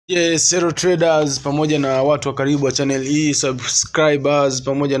Yes, zero traders pamoja na watu wa karibu wa channel hii, subscribers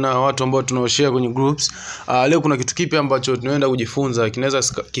pamoja na watu ambao tunaoshare kwenye groups. Leo kuna kitu kipya ambacho tunaenda kujifunza.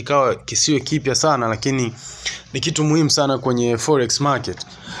 Kinaweza kikawa kisiwe kipya sana, lakini ni kitu muhimu sana kwenye forex market.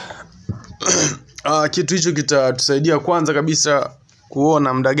 Kitu hicho kitatusaidia kwanza kabisa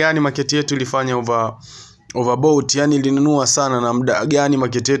kuona muda gani market yetu ilifanya overbought, yani ilinunua sana, na muda gani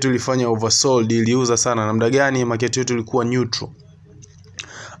market yetu ilifanya oversold, iliuza sana, na muda gani market yetu ilikuwa neutral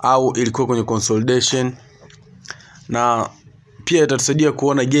au ilikuwa kwenye consolidation. Na pia itatusaidia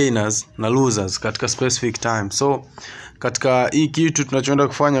kuona gainers na losers katika specific time. So katika hii kitu tunachoenda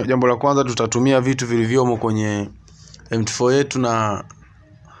kufanya, jambo la kwanza tutatumia vitu vilivyomo kwenye MT4 yetu, na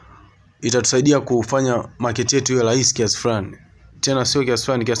itatusaidia kufanya market yetu iwe rahisi kiasi fulani. Tena sio kiasi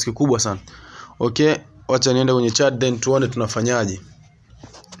fulani, kiasi kikubwa sana. Okay, wacha niende kwenye chart then tuone tunafanyaje.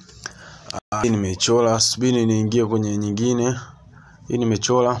 Hii nimechora, subiri niingie kwenye nyingine. Hii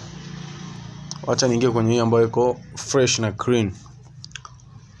nimechora. Wacha niingie kwenye hii ambayo iko fresh na clean.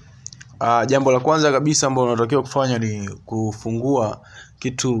 Jambo la kwanza kabisa ambalo unatakiwa kufanya ni kufungua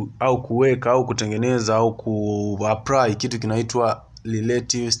kitu au kuweka au kutengeneza au kuapply kitu kinaitwa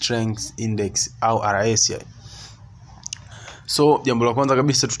Relative Strength Index au RSI. So jambo la kwanza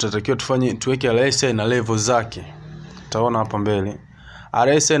kabisa tutatakiwa tuweke RSI na level zake. Utaona hapa mbele.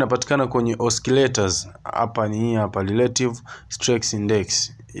 RSI inapatikana kwenye oscillators. Hapa ni hii hapa, Relative Strength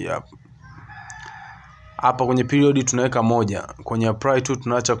Index. Yep. Hapa kwenye period tunaweka 1, kwenye apply tu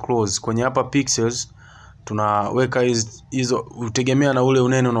tunaacha close, kwenye hapa pixels tunaweka hizo utegemea na ule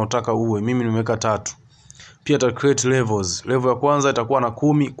unene unaotaka uwe. Mimi nimeweka 3. Pia ta create levels. Level ya kwanza itakuwa na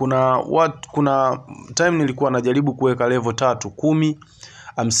 10. Kuna time nilikuwa najaribu kuweka level 3, 10,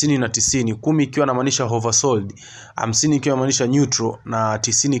 50 na 90. 10 ikiwa inamaanisha oversold, 50 ikiwa inamaanisha neutral, na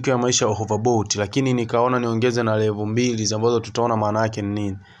 90 ikiwa inamaanisha overbought. Lakini nikaona niongeze na level 2 ambazo tutaona maana yake ni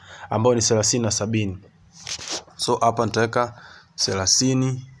nini, ambao ni 30 na 70. So hapa nitaweka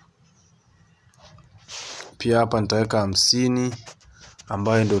 30. Pia hapa nitaweka 50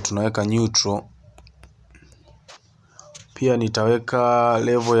 ambayo ndio tunaweka neutral. Pia nitaweka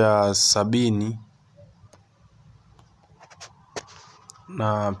level ya 70,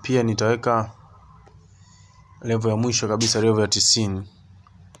 na pia nitaweka level ya mwisho kabisa, level ya 90,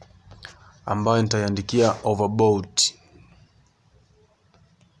 ambayo nitaiandikia overbought.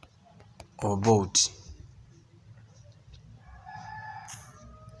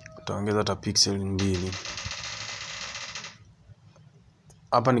 Utaongeza hata pixel 2.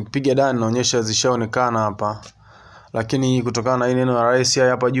 Hapa nikipiga done naonyesha zishaonekana hapa, lakini kutokana na ile neno RSI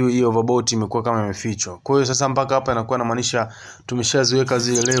hapa juu, hii overbought imekuwa kama imefichwa. Kwa hiyo sasa mpaka hapa inakuwa inamaanisha tumeshaziweka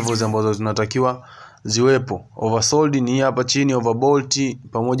zile levels ambazo zinatakiwa ziwepo. Oversold ni hapa chini, overbought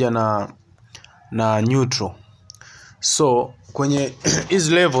pamoja na neutral. So kwenye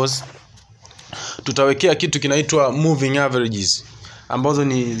hizi levels tutawekea kitu kinaitwa moving averages, ambazo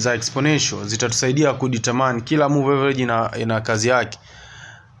ni za exponential. Zitatusaidia kudetermine kila move average ina kazi yake,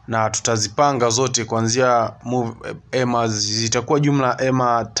 na tutazipanga zote kuanzia EMA'S. Zitakuwa jumla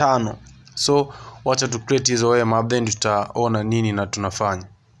EMA 5. So wacha tu create hizo EMA, then tutaona nini na tunafanya.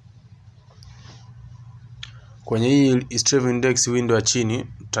 Kwenye hii Strength Index window ya chini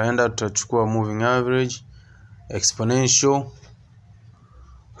tutachukua moving average, exponential.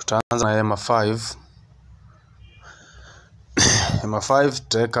 Tutaanza na EMA 5. EMA 5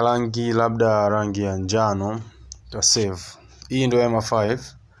 tutaweka rangi, labda rangi ya njano, tuta save. Hii ndio EMA 5.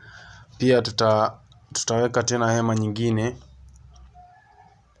 Pia tutaweka tena EMA nyingine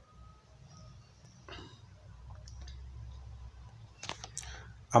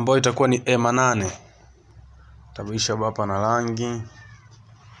ambayo itakuwa ni EMA 8. Tabadilisha hapa na rangi.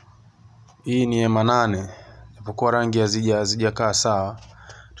 Hii ni EMA 8. Japokuwa rangi hazijakaa sawa,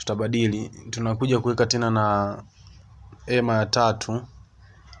 tutabadili. Tunakuja kuweka tena na EMA ya 3.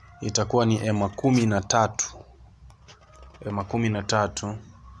 Itakuwa ni EMA 13. EMA 13.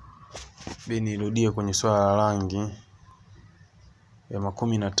 Bini nirudie kwenye swala la rangi. EMA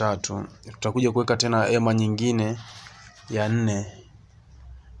 13. Tutakuja kuweka tena EMA nyingine ya 4.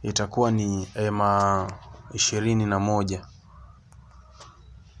 Itakuwa ni EMA 21.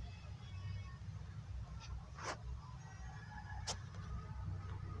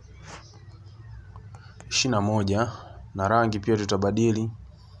 21. Na rangi pia tutabadili.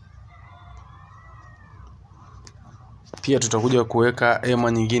 Pia tutakuja kuweka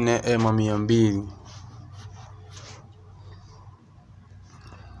EMA nyingine, EMA 200.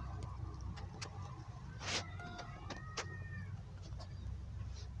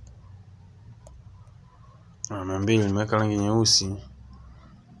 Na 200 nimeweka rangi nyeusi,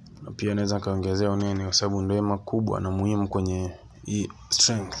 na pia naweza kaongezea unene kwa sababu ndio EMA kubwa na muhimu kwenye hii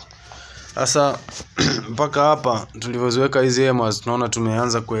strength. Sasa mpaka hapa tulivyoziweka hizi EMA'S tunaona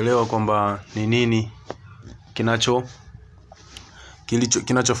tumeanza kuelewa kwamba ni nini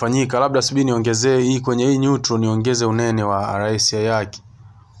kinachofanyika. Labda subiri niongezee hii kwenye hii neutral, niongeze unene wa rahisi yake,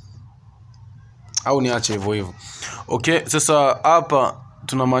 au niache hivyo hivyo. Okay, sasa hapa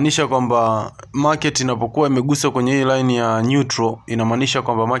tunamaanisha kwamba market inapokuwa imegusa kwenye hii line ya neutral, inamaanisha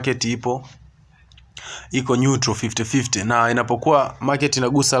kwamba market iko neutral 50-50, na inapokuwa market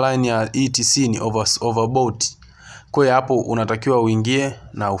inagusa line ya ETC ni overbought. Kwa hiyo hapo unatakiwa uingie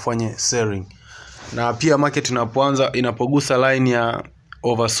na ufanye selling. Na pia market inapogusa line ya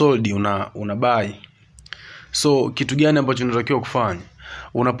oversold una buy. So kitu gani ambacho unatakiwa kufanya?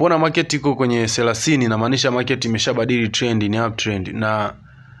 Unapoona market iko kwenye 30, inamaanisha market imeshabadili trend, ni uptrend.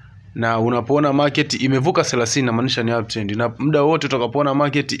 Na unapoona market imevuka 30, inamaanisha ni uptrend. Na muda wote utakapoona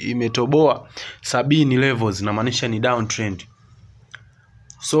market imetoboa 70 levels, inamaanisha ni downtrend.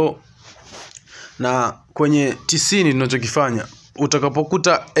 So na kwenye 90 tunachokifanya,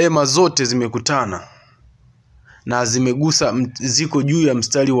 utakapokuta EMA zote zimekutana na ziko juu ya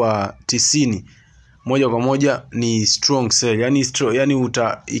mstari wa 90, moja kwa moja ni strong sell. Yani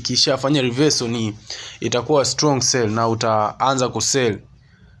ikishafanya reversal itakuwa strong sell na utaanza kusell.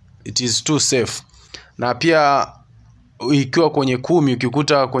 It is too safe. Na pia ikiwa kwenye 10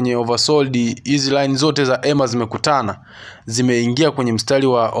 ukikuta kwenye oversold, hizi line zote za EMA zimekutana, zimeingia kwenye mstari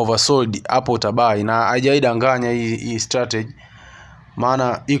wa oversold, hapo utabai. Na hajaidanganya hii strategy,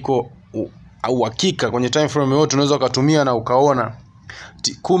 maana iko uhakika. Kwenye time frame yote unaweza kutumia na ukaona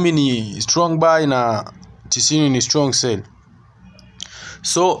 10 ni strong buy na 90 ni strong sell.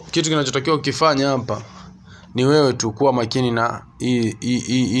 So kitu kinachotakiwa ukifanya hapa ni wewe tu kuwa makini na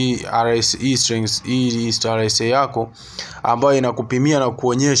hii strength, hii RSI yako ambayo inakupimia na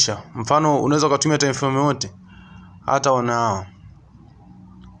kuonyesha. Mfano unaweza kutumia time frame yote,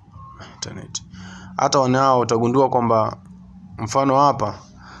 hata wanao utagundua kwamba mfano hapa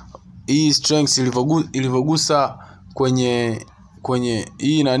hii strength ilivyogusa kwenye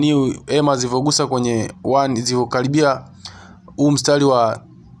hii EMA zilivyogusa kwenye 1, zilivyokaribia huu mstari wa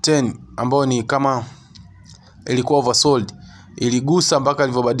 10 ambao ni kama ilikuwa oversold, iligusa mpaka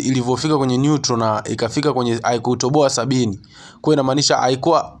ilivyofika kwenye neutral na ikafika kwenye haikutoboa 70. Kwa inamaanisha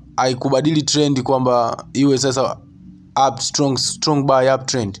haikubadili trend kwamba iwe sasa strong buy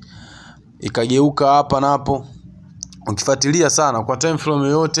uptrend, ikageuka hapa na hapo. Ukifuatilia sana kwa time frame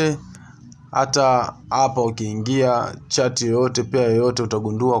yote, hata hapa ukiingia chart yoyote pia yoyote,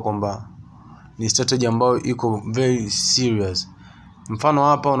 utagundua kwamba ni strategy ambayo iko very serious. Mfano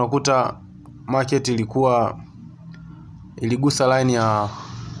hapa unakuta market iligusa line ya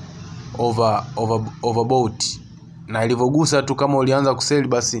overbought, na ilivyogusa tu, kama ulianza kuseli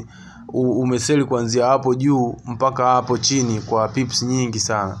basi umeseli kuanzia hapo juu mpaka hapo chini kwa pips nyingi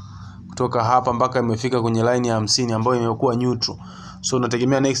sana, kutoka hapa mpaka imefika kwenye line ya 50 ambayo imekuwa neutral. So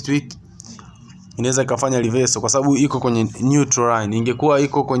unategemea next week inaweza ikafanya reversal kwa sababu iko kwenye neutral line. Ingekuwa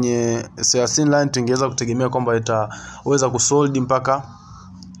iko kwenye 30 line, tungeweza kutegemea kwamba itaweza kusold mpaka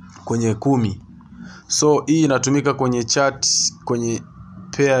kwenye 10. So hii inatumika kwenye chart, kwenye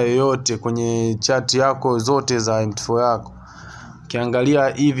pair yoyote, kwenye chart yako zote za MT4 yako. Ukiangalia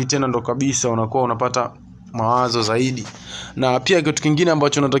hivi tena ndo kabisa unakuwa unapata mawazo zaidi. Na pia kitu kingine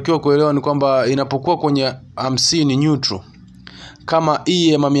ambacho unatakiwa kuelewa ni kwamba inapokuwa kwenye 50 neutral, kama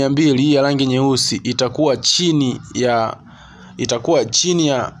hii EMA 200 hii ya rangi nyeusi itakuwa chini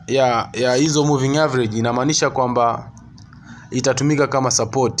ya hizo moving average, inamaanisha kwamba itatumika kama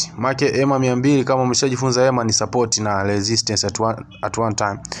support. Maana EMA 200 kama umeshajifunza, EMA ni support na resistance at one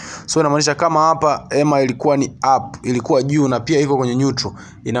time. So inamaanisha kama hapa EMA ilikuwa ni up, ilikuwa juu na pia iko kwenye neutral,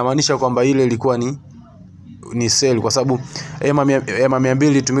 inamaanisha kwamba ile ilikuwa ni sell, kwa sababu EMA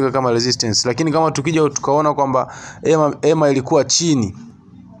 200 itumika kama resistance. Lakini kama tukija tukaona kwamba EMA ilikuwa chini,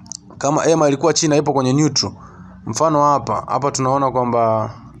 kama EMA ilikuwa chini ipo kwenye neutral, mfano hapa tunaona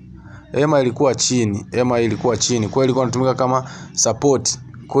kwamba EMA ilikuwa chini, kwa hiyo ilikuwa inatumika kama support.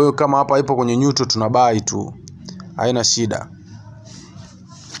 Kwa hiyo kama hapa ipo kwenye neutral, tuna buy tu, haina shida.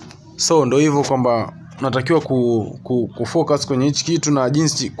 So ndio hivyo kwamba unatakiwa kufocus kwenye hichi kitu na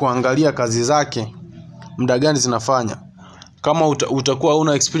jinsi kuangalia kazi zake muda gani zinafanya. Kama utakuwa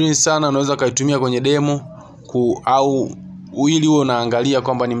una experience sana, unaweza kaitumia kwenye demo au ili uwe unaangalia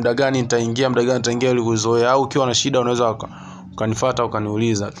kwamba ni muda gani nitaingia ili kuzoea. Au ukiwa na shida unaweza ukanifuata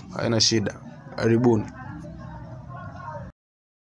ukaniuliza tu, haina shida. Karibuni.